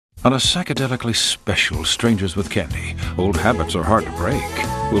On a psychedelically special Strangers with Candy, old habits are hard to break.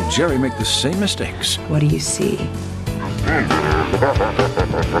 Will Jerry make the same mistakes? What do you see?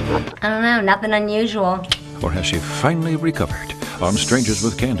 I don't know, nothing unusual. Or has she finally recovered? On Strangers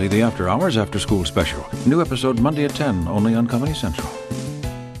with Candy, the After Hours After School Special. New episode Monday at 10, only on Comedy Central.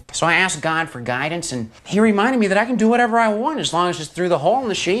 So I asked God for guidance, and he reminded me that I can do whatever I want as long as it's through the hole in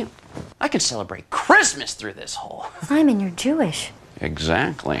the sheet. I can celebrate Christmas through this hole. Simon, you're Jewish.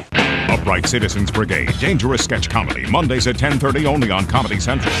 Exactly. Upright Citizens Brigade, dangerous sketch comedy, Mondays at 10:30 only on Comedy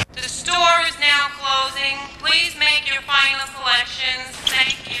Central. The store is now closing. Please make your final selections.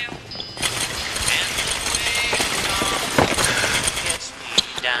 Thank you. Gets me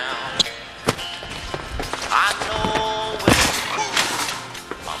down. I know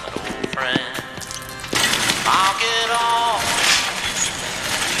I'm an old friend. I'll get off.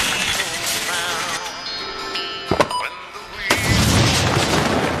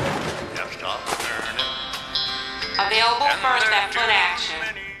 Available first at Foot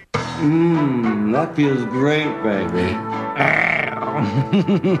Action. That feels great, baby.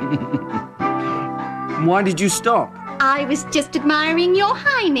 Why did you stop? I was just admiring your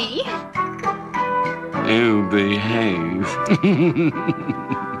hiney. You behave.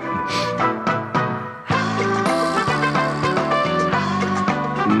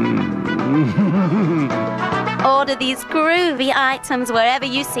 Order these groovy items wherever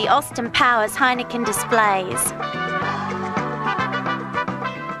you see Austin Powers Heineken displays.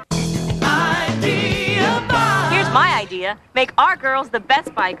 Here's my idea. Make our girls the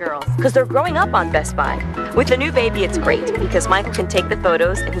Best Buy girls, because they're growing up on Best Buy. With the new baby, it's great, because Michael can take the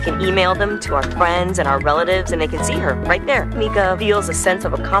photos and he can email them to our friends and our relatives, and they can see her right there. Mika feels a sense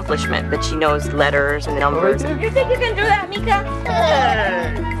of accomplishment that she knows letters and numbers. You think you can do that, Mika?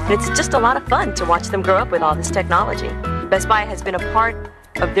 It's just a lot of fun to watch them grow up with all this technology. Best Buy has been a part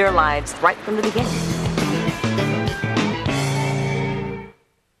of their lives right from the beginning.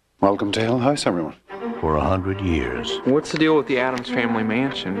 Welcome to Hill House, everyone. For 100 years. What's the deal with the Addams Family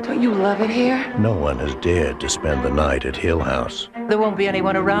Mansion? Don't you love it here? No one has dared to spend the night at Hill House. There won't be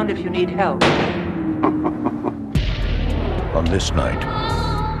anyone around if you need help. On this night,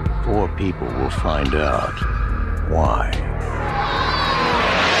 4 people will find out why.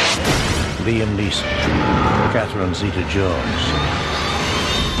 Liam Neeson, Catherine Zeta-Jones.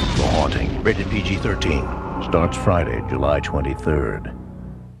 The Haunting, rated PG-13, starts Friday, July 23rd.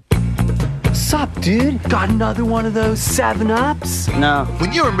 Sup, dude? Got another one of those 7-Ups? No.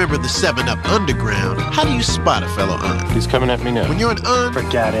 When you're a member of the 7-Up Underground, how do you spot a fellow Un? He's coming at me now. When you're an Un,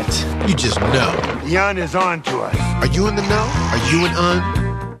 Forget it. you just know. The Un is on to us. Are you in the know? Are you an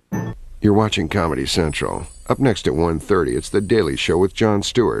Un? You're watching Comedy Central. Up next at 1:30, it's The Daily Show with Jon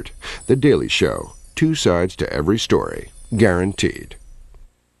Stewart. The Daily Show. 2 sides to every story. Guaranteed.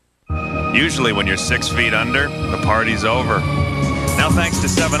 Usually when you're 6 feet under, the party's over. Now thanks to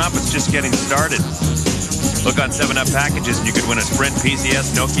 7-Up, it's just getting started. Look on 7-Up packages and you could win a Sprint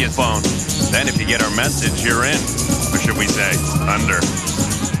PCS Nokia phone. Then if you get our message, you're in. Or should we say, under.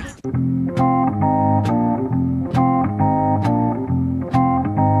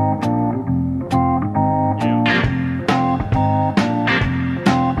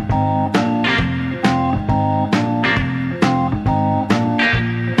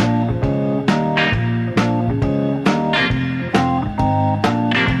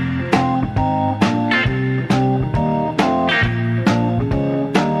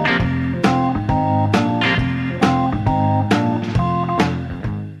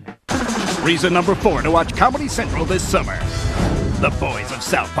 Reason number 4 to watch Comedy Central this summer. The boys of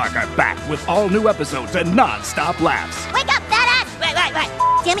South Park are back with all new episodes and non-stop laughs. Wake up, fat ass! Right.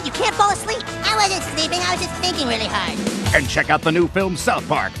 Damn it, you can't fall asleep. I wasn't sleeping, I was just thinking really hard. And check out the new film South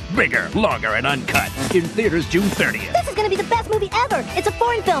Park, bigger, longer, and uncut, in theaters June 30th. This is gonna be the best movie ever. It's a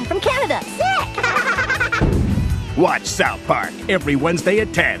foreign film from Canada. Sick! Watch South Park every Wednesday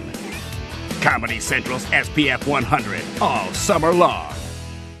at 10. Comedy Central's SPF 100, all summer long.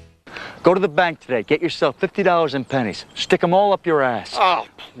 Go to the bank today. Get yourself $50 in pennies. Stick them all up your ass. Oh,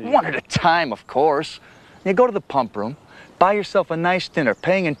 please. One at a time, of course. You go to the pump room, buy yourself a nice dinner,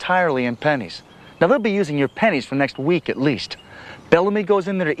 paying entirely in pennies. Now, they'll be using your pennies for next week at least. Bellamy goes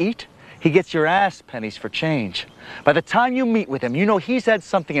in there to eat. He gets your ass pennies for change. By the time you meet with him, you know he's had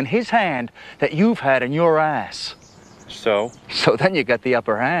something in his hand that you've had in your ass. So? So then you got the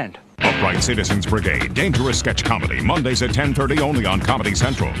upper hand. Upright Citizens Brigade, dangerous sketch comedy, Mondays at 10:30 only on Comedy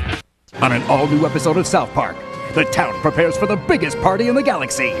Central. On an all-new episode of South Park, the town prepares for the biggest party in the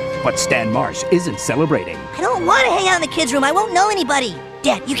galaxy. But Stan Marsh isn't celebrating. I don't want to hang out in the kids' room. I won't know anybody.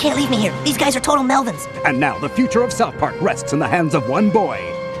 Dad, you can't leave me here. These guys are total Melvins. And now the future of South Park rests in the hands of one boy,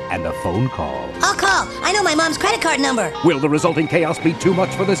 and a phone call. I'll call. I know my mom's credit card number. Will the resulting chaos be too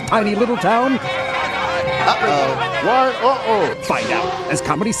much for this tiny little town? Uh-oh. What? Uh-oh. Find out as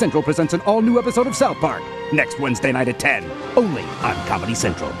Comedy Central presents an all-new episode of South Park next Wednesday night at 10, only on Comedy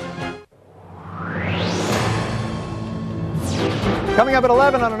Central. Coming up at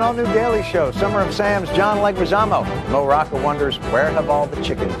 11 on an all-new Daily Show, Summer of Sam's John Leguizamo. Mo Rocca wonders, where have all the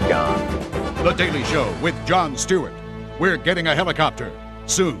chickens gone? The Daily Show with Jon Stewart. We're getting a helicopter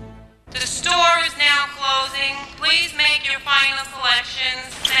soon. The store is now closing. Please make your final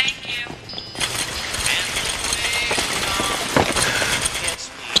selections. Thank you. Gets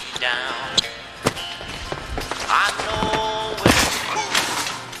me down. I know it's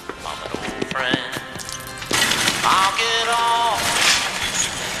I'm an old friend. I'll get off.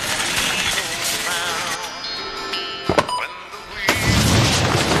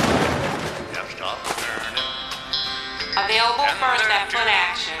 Available first at Foot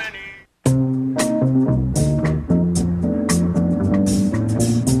Action.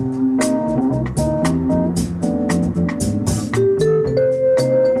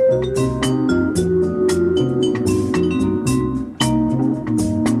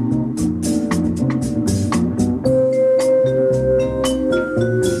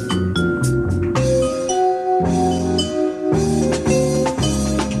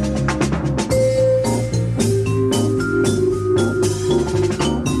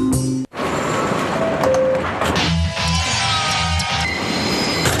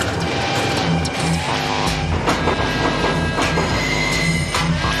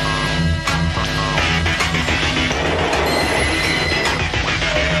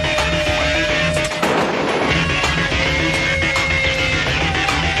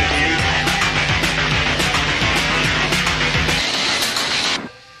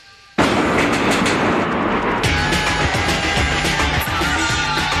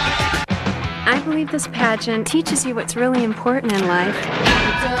 I believe this pageant teaches you what's really important in life.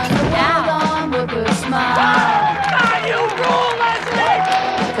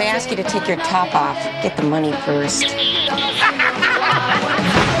 If they ask you to take your top off, get the money first.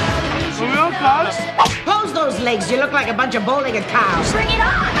 Close those legs. You look like a bunch of bow-legged cows. Bring it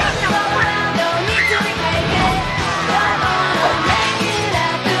on!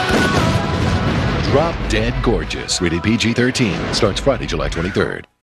 Drop Dead Gorgeous. Rated PG-13. Starts Friday, July 23rd.